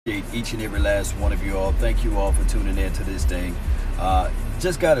Appreciate each and every last one of you all. Thank you all for tuning in to this thing.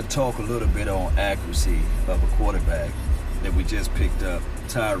 Just got to talk a little bit on accuracy of a quarterback that we just picked up,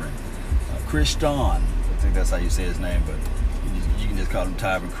 Tyron. Christian, I think that's how you say his name, but you can just call him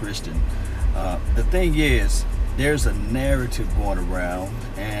Tyron Christian. The thing is, there's a narrative going around,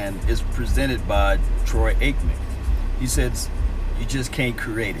 and it's presented by Troy Aikman. He says, you just can't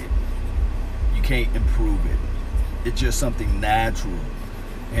create it, you can't improve it. It's just something natural.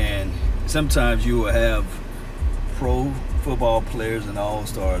 And sometimes you will have pro football players and all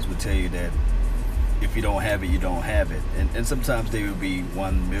stars will tell you that if you don't have it, you don't have it. And sometimes they will be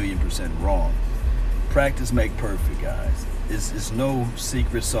 1,000,000% wrong. Practice make perfect, guys. It's no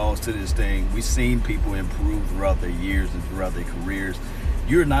secret sauce to this thing. We've seen people improve throughout their years and throughout their careers.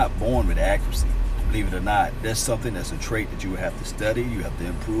 You're not born with accuracy, believe it or not. That's something that's a trait that you have to study, you have to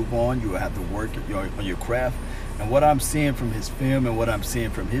improve on, you have to work on your craft. And what I'm seeing from his film and what I'm seeing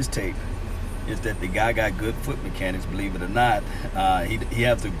from his tape is that the guy got good foot mechanics, believe it or not. He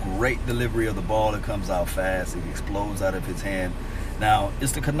has the great delivery of the ball. It comes out fast. It explodes out of his hand. Now,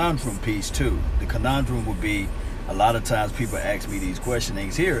 it's the conundrum piece, too. The conundrum would be a lot of times people ask me these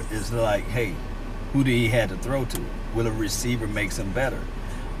questionings here. It's like, hey, who did he have to throw to? Will a receiver make him better?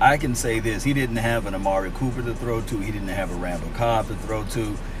 I can say this. He didn't have an Amari Cooper to throw to. He didn't have a Randall Cobb to throw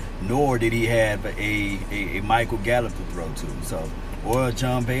to. Nor did he have a Michael Gallup to throw to. So, or a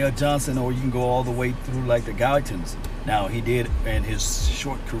John Bayer Johnson, or you can go all the way through like the Galtons. Now, he did in his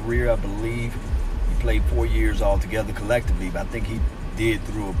short career, I believe, he played 4 years altogether collectively, but I think he did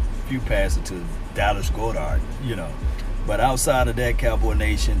through a few passes to Dallas Goedert. But outside of that, Cowboy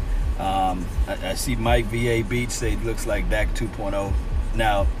Nation, I see Mike V.A. Beach say it looks like Dak 2.0.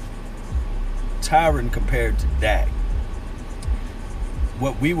 Now, Tyron compared to Dak,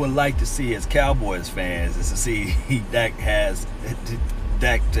 what we would like to see as Cowboys fans is to see Dak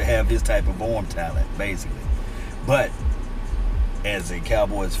to have his type of arm talent, basically. But as a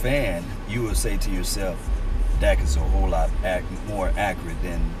Cowboys fan, you would say to yourself, Dak is a whole lot more accurate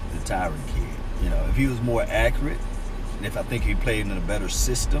than the Tyron kid. If he was more accurate, and if I think he played in a better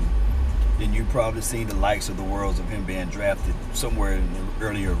system, then you probably seen the likes of the worlds of him being drafted somewhere in the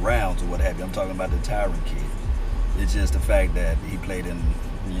earlier rounds or what have you. I'm talking about the Tyron kid. It's just the fact that he played in,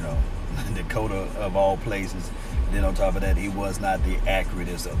 Dakota of all places. And then on top of that, he was not the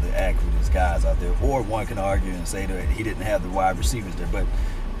accuratest of the accuratest guys out there. Or one can argue and say that he didn't have the wide receivers there. But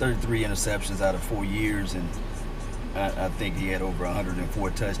 33 interceptions out of 4 years, and I think he had over 104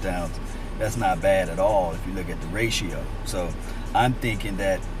 touchdowns. That's not bad at all if you look at the ratio. So I'm thinking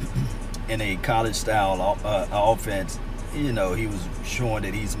that in a college-style offense, he was showing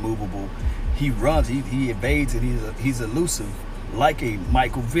that he's movable. He runs, he evades, and he's elusive like a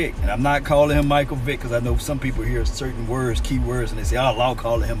Michael Vick. And I'm not calling him Michael Vick because I know some people hear certain words, key words, and they say, oh, Law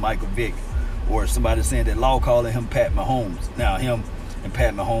calling him Michael Vick. Or somebody saying that Law calling him Pat Mahomes. Now, him and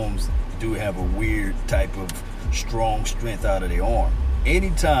Pat Mahomes do have a weird type of strong strength out of their arm.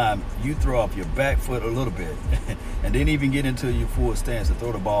 Anytime you throw off your back foot a little bit and then even get into your full stance and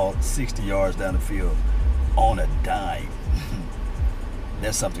throw the ball 60 yards down the field on a dime,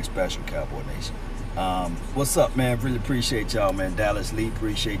 that's something special, Cowboy Nation. What's up, man? Really appreciate y'all, man. Dallas Lee,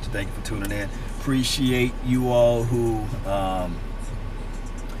 appreciate you. Thank you for tuning in. Appreciate you all who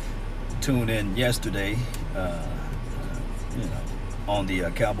tuned in yesterday, on the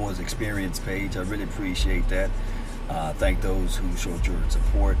Cowboys Experience page. I really appreciate that. Thank those who showed your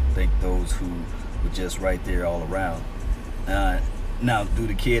support. Thank those who were just right there all around. Now, do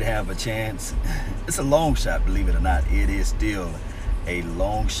the kid have a chance? It's a long shot, believe it or not. It is still a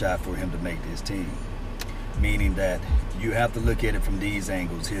long shot for him to make this team. Meaning that you have to look at it from these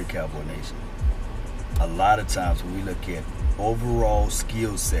angles here, Cowboy Nation. A lot of times when we look at overall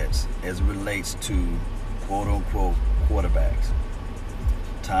skill sets as it relates to quote-unquote quarterbacks,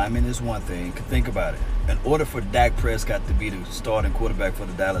 timing is one thing. Think about it. In order for Dak Prescott to be the starting quarterback for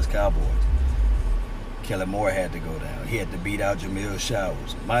the Dallas Cowboys, Kellen Moore had to go down. He had to beat out Jamil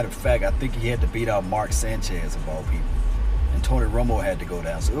Showers. Matter of fact, I think he had to beat out Mark Sanchez of all people. And Tony Romo had to go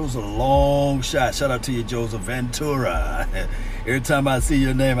down. So it was a long shot. Shout out to you, Joseph Ventura. Every time I see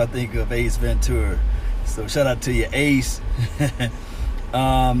your name, I think of Ace Ventura. So shout out to you, Ace.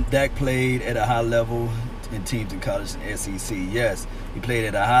 Dak played at a high level in teams in college and SEC. Yes, he played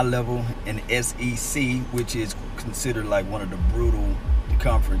at a high level in SEC, which is considered like one of the brutal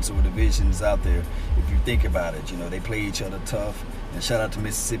conference or divisions out there. If you think about it, they play each other tough. And shout out to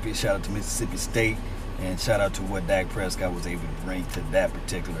Mississippi, shout out to Mississippi State. And shout out to what Dak Prescott was able to bring to that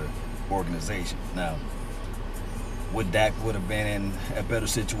particular organization. Now, would Dak would have been in a better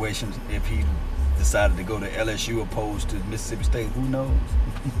situation if he decided to go to LSU opposed to Mississippi State. Who knows?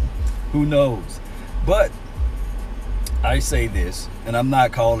 Who knows? But I say this, and I'm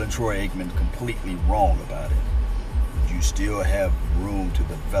not calling Troy Aikman completely wrong about it. You still have room to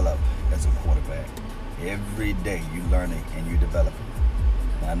develop as a quarterback. Every day you're learning and you're developing.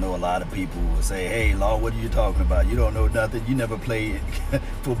 I know a lot of people will say, hey, Law, what are you talking about? You don't know nothing. You never played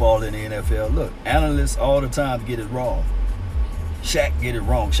football in the NFL. Look, analysts all the time get it wrong. Shaq get it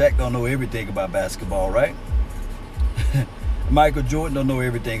wrong. Shaq don't know everything about basketball, right? Michael Jordan don't know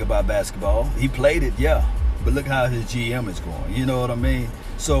everything about basketball. He played it, yeah. But look how his GM is going. You know what I mean?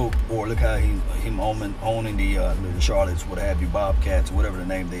 So, or look how him owning the Charlottes, what have you, Bobcats, whatever the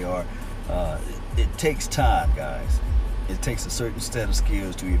name they are. It takes time, guys. It takes a certain set of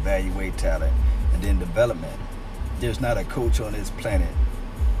skills to evaluate talent and then development. There's not a coach on this planet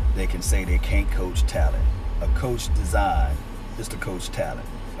that can say they can't coach talent. A coach design is to coach talent.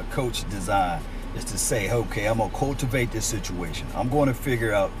 A coach design is to say, okay, I'm going to cultivate this situation. I'm going to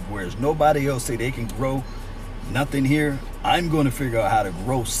figure out whereas nobody else say they can grow nothing here. I'm going to figure out how to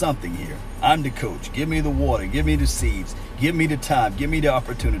grow something here. I'm the coach. Give me the water. Give me the seeds. Give me the time. Give me the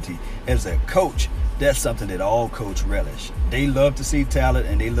opportunity. As a coach, that's something that all coaches relish. They love to see talent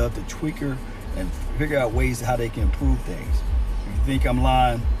and they love to tweaker and figure out ways how they can improve things. If you think I'm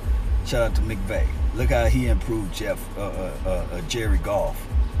lying, shout out to McVay. Look how he improved Jerry Goff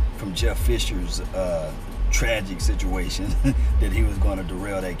from Jeff Fisher's tragic situation that he was going to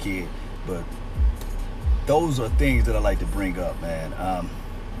derail that kid. But those are things that I like to bring up, man.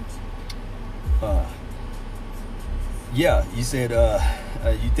 Yeah, you said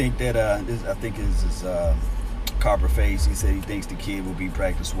you think that this, I think is Copperface. He said he thinks the kid will be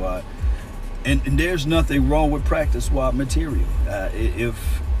practice squad, and there's nothing wrong with practice squad material.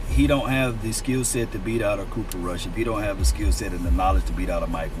 If he don't have the skill set to beat out a Cooper Rush, if he don't have the skill set and the knowledge to beat out a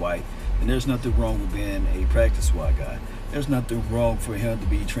Mike White, then there's nothing wrong with being a practice squad guy. There's nothing wrong for him to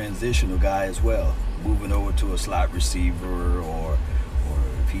be a transitional guy as well, moving over to a slot receiver or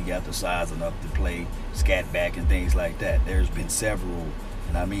if he got the size enough to play scat back and things like that. There's been several,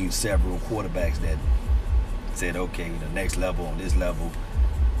 and I mean several quarterbacks that said, okay, the next level, on this level,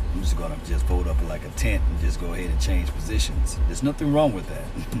 I'm just gonna just fold up like a tent and just go ahead and change positions. There's nothing wrong with that.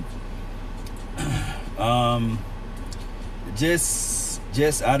 I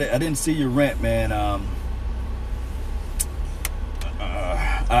didn't see your rant, man.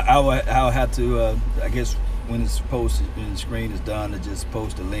 I'll have to, I guess when it's posted and the screen is done, to just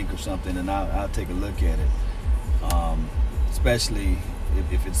post a link or something, and I'll take a look at it. Especially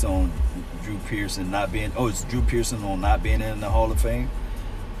if it's on Drew Pearson not being, it's Drew Pearson on not being in the Hall of Fame.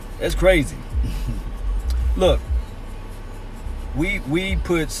 That's crazy. Look, we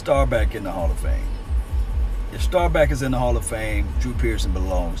put Staubach in the Hall of Fame. If Staubach is in the Hall of Fame, Drew Pearson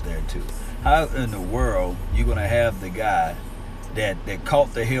belongs there too. How in the world you gonna have the guy that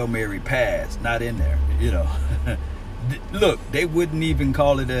caught the Hail Mary pass not in there? You know, look, they wouldn't even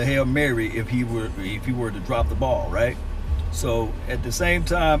call it a Hail Mary if he were to drop the ball, right? So at the same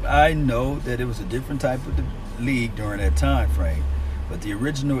time, I know that it was a different type of league during that time frame, but the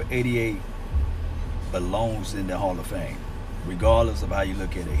original 88 belongs in the Hall of Fame, regardless of how you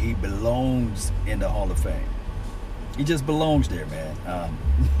look at it. He belongs in the Hall of Fame. He just belongs there, man.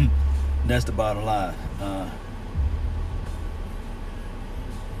 That's the bottom line.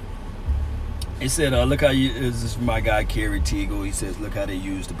 He said, look how this is my guy Kerry Teagle. He says, look how they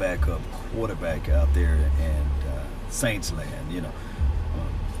use the backup quarterback out there and Saints land. You know,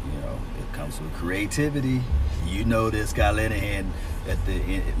 it comes with creativity. You know, this guy Linehan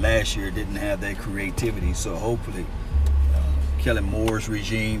last year didn't have that creativity. So hopefully, Kellen Moore's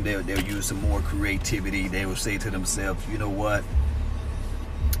regime, they'll use some more creativity. They will say to themselves, you know what,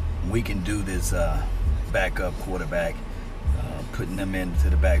 we can do this backup quarterback, putting them into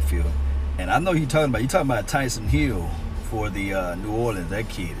the backfield. And I know you're talking about Tyson Hill for the New Orleans. That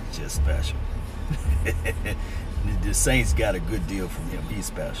kid is just special. The Saints got a good deal from him. He's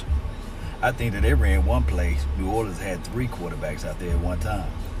special. I think that they ran one play. New Orleans had 3 quarterbacks out there at one time.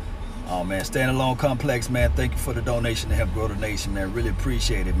 Oh, man, Standalone Complex, man, thank you for the donation to help grow the nation, man. Really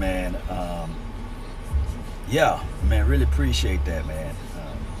appreciate it, man. Yeah, man, really appreciate that, man.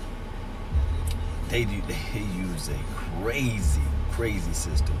 They use a crazy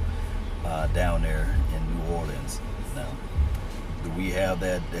system down there in New Orleans. Now, do we have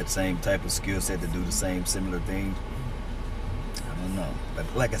that same type of skill set to do the similar things? I don't know. But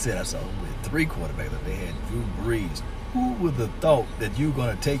like I said, I saw with 3 quarterbacks that they had Drew Brees. Who would have thought that you're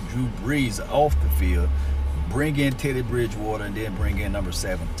going to take Drew Brees off the field, bring in Teddy Bridgewater, and then bring in number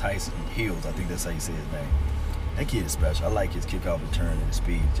 7, Tyson Hills? I think that's how you say his name. That kid is special. I like his kickoff return and his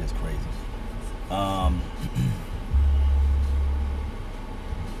speed. Just crazy. Um,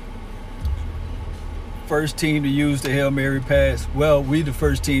 First team to use the Hail Mary pass. Well, we the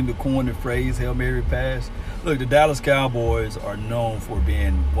first team to coin the phrase Hail Mary pass. Look, the Dallas Cowboys are known for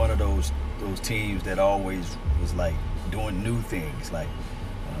being one of those teams that always was like doing new things. Like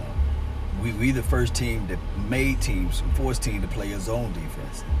we the first team that made teams, forced team to play a zone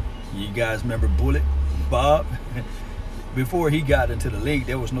defense. You guys remember Bullet Bob? Before he got into the league,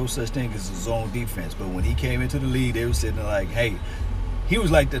 there was no such thing as a zone defense. But when he came into the league, they were sitting there like, hey, he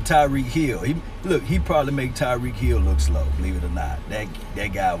was like the Tyreek Hill. He probably made Tyreek Hill look slow, believe it or not.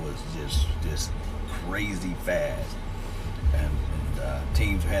 That guy was just crazy fast, and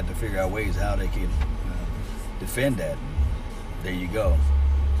teams had to figure out ways how they can defend that. There you go.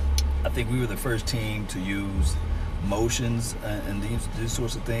 I think we were the first team to use motions and these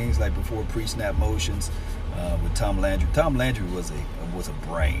sorts of things, like before pre-snap motions with Tom Landry. Tom Landry was a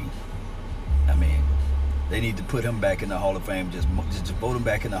brain. I mean, they need to put him back in the Hall of Fame. Just vote him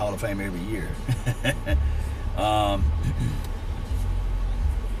back in the Hall of Fame every year.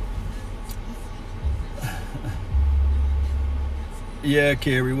 Yeah,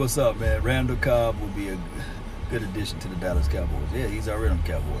 Kerry, what's up, man? Randall Cobb would be a good addition to the Dallas Cowboys. Yeah, he's already on the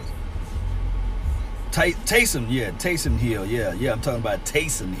Cowboys. Taysom Hill. Yeah, I'm talking about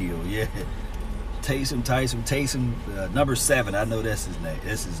Taysom Hill. Yeah, Taysom, number 7. I know that's his name.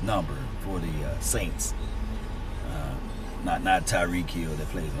 That's his number for the Saints. Not Tyreek Hill that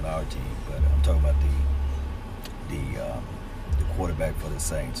plays on our team, but I'm talking about the quarterback for the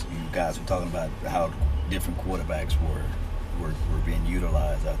Saints. You guys were talking about how different quarterbacks were being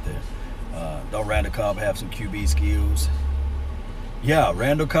utilized out there. Don't Randall Cobb have some QB skills? Yeah,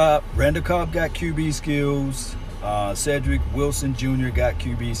 Randall Cobb got QB skills. Cedric Wilson Jr. got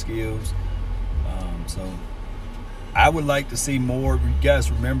QB skills. So I would like to see more. You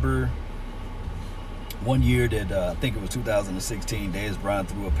guys remember one year that I think it was 2016, Dez Bryant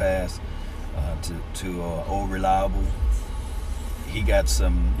threw a pass to Old Reliable. He got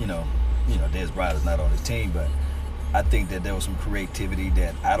some, Dez Bryant is not on his team, but I think that there was some creativity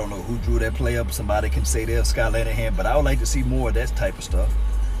that I don't know who drew that play up. Somebody can say there's Scott Linehan, but I would like to see more of that type of stuff.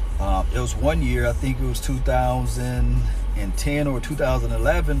 There was one year, I think it was 2010 or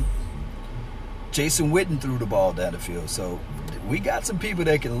 2011, Jason Witten threw the ball down the field. So we got some people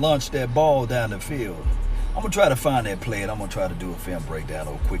that can launch that ball down the field. I'm going to try to find that play, and I'm going to try to do a film breakdown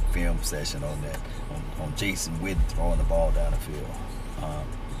or a quick film session on that, on Jason Witten throwing the ball down the field.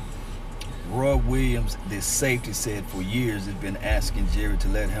 Roy Williams, the safety, said for years he's been asking Jerry to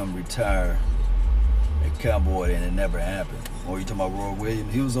let him retire a Cowboy, and it never happened. Or you talking about Roy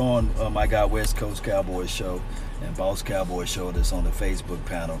Williams? He was on my guy West Coast Cowboys show and Boss Cowboys show that's on the Facebook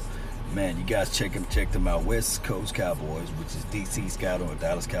panel. Man, you guys check them out. West Coast Cowboys, which is DC Scouting or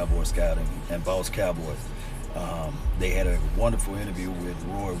Dallas Cowboys Scouting, and Boss Cowboys. They had a wonderful interview with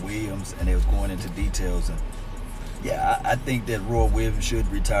Roy Williams, and they was going into details. And yeah, I think that Roy Williams should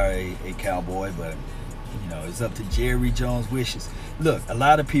retire a Cowboy, but it's up to Jerry Jones' wishes. Look, a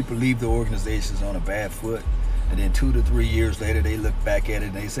lot of people leave the organizations on a bad foot, and then 2 to 3 years later, they look back at it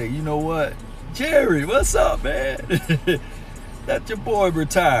and they say, you know what, Jerry, what's up, man? Let your boy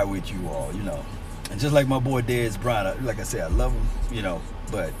retire with you all, And just like my boy Dez Bryant, like I said, I love him,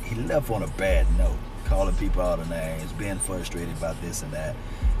 but he left on a bad note, calling people out of names, being frustrated about this and that.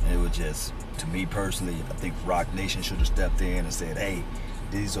 And it was just, to me personally, I think Rock Nation should have stepped in and said, hey,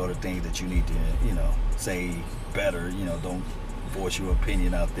 these are the things that you need to, say better. Don't force your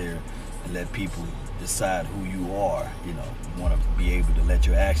opinion out there and let people decide who you are. You want to be able to let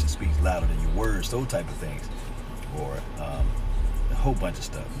your actions speak louder than your words, those type of things. Or a whole bunch of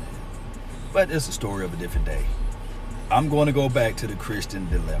stuff, man. But it's a story of a different day. I'm going to go back to the Christian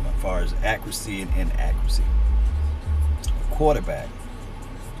dilemma as far as accuracy and inaccuracy. A quarterback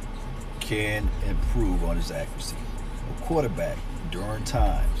can improve on his accuracy. A quarterback, during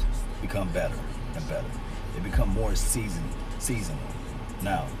times, become better and better. They become more seasonal.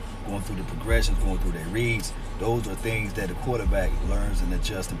 Now, going through the progressions, going through their reads, those are things that a quarterback learns and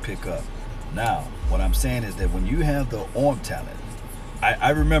adjusts and pick up. Now, what I'm saying is that when you have the arm talent,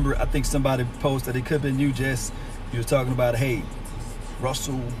 I remember, I think somebody posted, it could have been you, Jess, you were talking about, hey,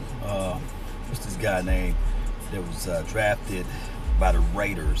 Russell, what's this guy name that was drafted by the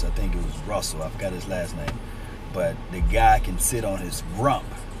Raiders? I think it was Russell, I forgot his last name. But the guy can sit on his rump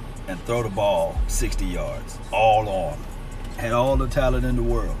and throw the ball 60 yards, all on. Had all the talent in the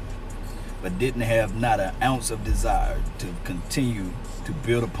world, but didn't have not an ounce of desire to continue to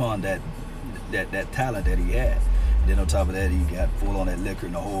build upon that talent that he had. And then on top of that, he got full on that liquor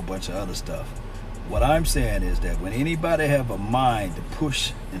and a whole bunch of other stuff. What I'm saying is that when anybody have a mind to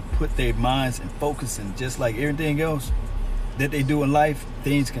push and put their minds and focus, and just like everything else that they do in life,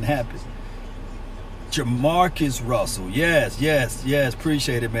 things can happen. Jamarcus Russell, yes,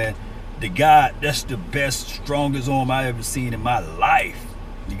 appreciate it, man. The guy, that's the best, strongest arm I ever seen in my life.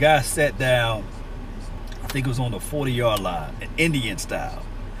 The guy sat down, I think it was on the 40-yard line, an Indian style,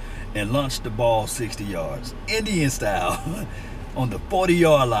 and launched the ball 60 yards, Indian style, on the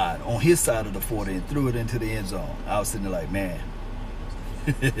 40-yard line, on his side of the 40, and threw it into the end zone. I was sitting there like, man.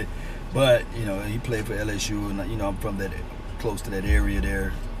 But, you know, he played for LSU, and, you know, I'm from that, close to that area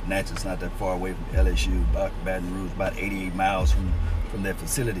there. Natchez, not that far away from LSU, Baton Rouge, about 88 miles from that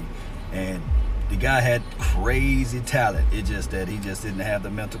facility. And the guy had crazy talent. It's just that he just didn't have the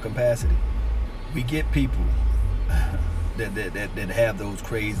mental capacity. We get people that have those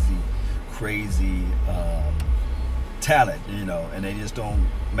crazy talent, you know, and they just don't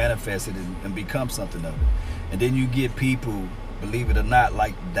manifest it and become something of it. And then you get people, believe it or not,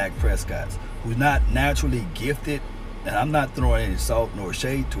 like Dak Prescott's, who's not naturally gifted. And I'm not throwing any salt nor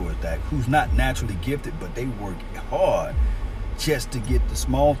shade towards Dak, who's not naturally gifted, but they work hard just to get the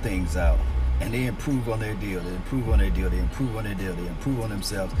small things out. And they improve on their deal, they improve on their deal, they improve on their deal, they improve on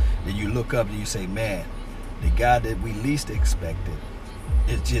themselves. Then you look up and you say, man, the guy that we least expected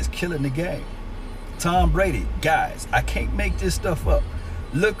is just killing the game. Tom Brady, guys, I can't make this stuff up.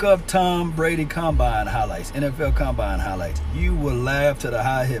 Look up Tom Brady combine highlights, NFL combine highlights. You will laugh to the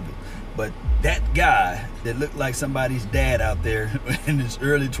high heavens. But that guy that looked like somebody's dad out there in his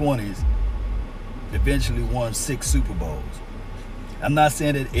early 20s eventually won 6 Super Bowls. I'm not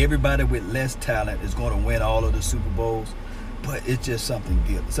saying that everybody with less talent is going to win all of the Super Bowls, but it's just something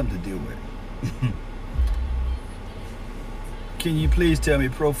to deal with. Can you please tell me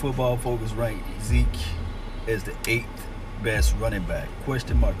Pro Football Focus ranked Zeke as the 8th best running back?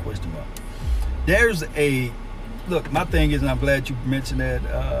 Question mark. There's a look, my thing is, and I'm glad you mentioned that,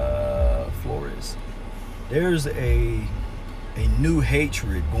 Flores. There's a new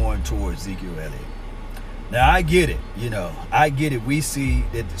hatred going towards Ezekiel Elliott. Now, I get it, you know. I get it. We see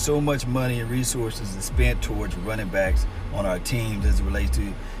that so much money and resources is spent towards running backs on our teams as it relates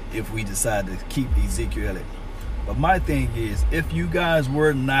to if we decide to keep Ezekiel Elliott. But my thing is, if you guys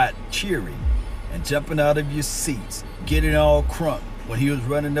were not cheering and jumping out of your seats, getting all crunk when he was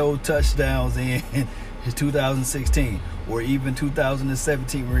running those touchdowns in his 2016 or even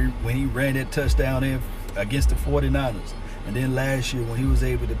 2017 when he ran that touchdown in against the 49ers, and then last year when he was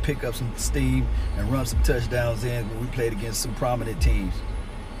able to pick up some steam and run some touchdowns in when we played against some prominent teams.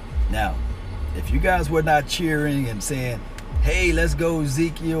 Now, if you guys were not cheering and saying, hey, let's go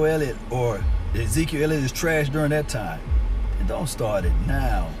Ezekiel Elliott, or Ezekiel Elliott is trash during that time, and don't start it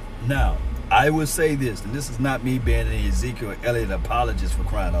now. Now, I would say this, and this is not me being an Ezekiel Elliott apologist for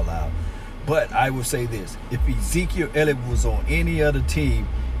crying out loud, but I will say this: if Ezekiel Elliott was on any other team,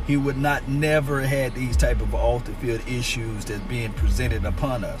 he would not never had these type of off-the-field issues that's being presented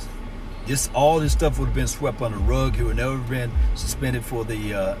upon us. All this stuff would have been swept under the rug. He would never have been suspended for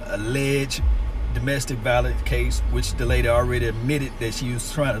the alleged domestic violence case, which the lady already admitted that she was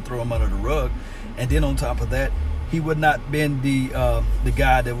trying to throw him under the rug. And then on top of that, he would not been the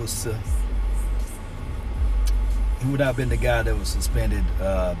guy that was. He would not have been the guy that was suspended.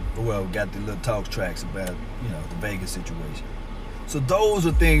 Got the little talk tracks about, the Vegas situation. So those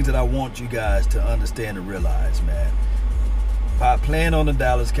are things that I want you guys to understand and realize, man. By playing on the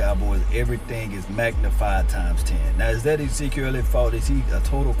Dallas Cowboys, everything is magnified times 10. Now, is that Ezekiel Elliott's fault? Is he a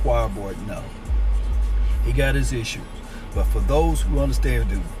total choir boy? No. He got his issues. But for those who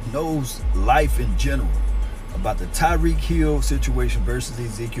understand, who knows life in general, about the Tyreek Hill situation versus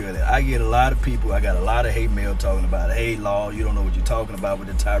Ezekiel Elliott, I get a lot of people, I got a lot of hate mail talking about, hey, Law, you don't know what you're talking about with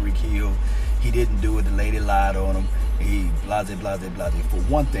the Tyreek Hill. He didn't do it. The lady lied on him. He blase. For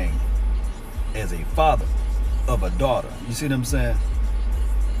one thing, as a father of a daughter, you see what I'm saying?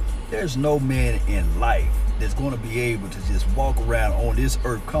 There's no man in life that's going to be able to just walk around on this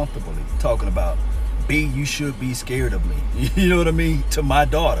earth comfortably talking about, B, you should be scared of me. You know what I mean? To my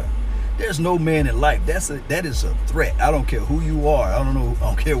daughter. There's no man in life. That is a threat. I don't care who you are. I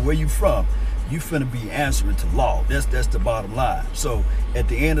don't care where you from. You finna be answering to law. That's the bottom line. So at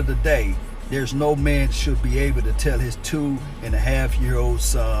the end of the day, there's no man should be able to tell his 2.5-year-old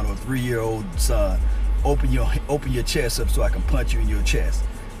son or 3-year-old son, open your chest up so I can punch you in your chest.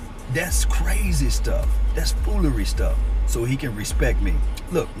 That's crazy stuff. That's foolery stuff. So he can respect me.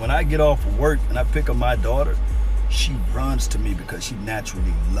 Look, when I get off of work and I pick up my daughter, she runs to me because she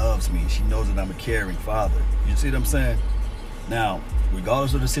naturally loves me. She knows that I'm a caring father. You see what I'm saying? Now,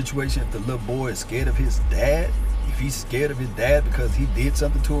 regardless of the situation, if the little boy is scared of his dad, if he's scared of his dad because he did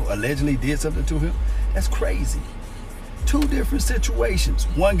something to him, allegedly did something to him, that's crazy. Two different situations.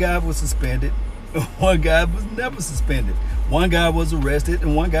 One guy was suspended, one guy was never suspended. One guy was arrested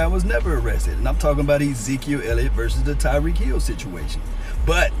and one guy was never arrested. And I'm talking about Ezekiel Elliott versus the Tyreek Hill situation.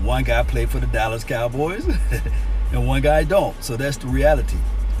 But one guy played for the Dallas Cowboys and one guy don't. So that's the reality.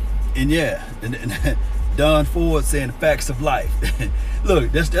 And yeah, and Don Ford saying the facts of life.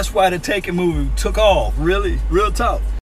 Look, that's why the Taken movie took off. Really, real talk.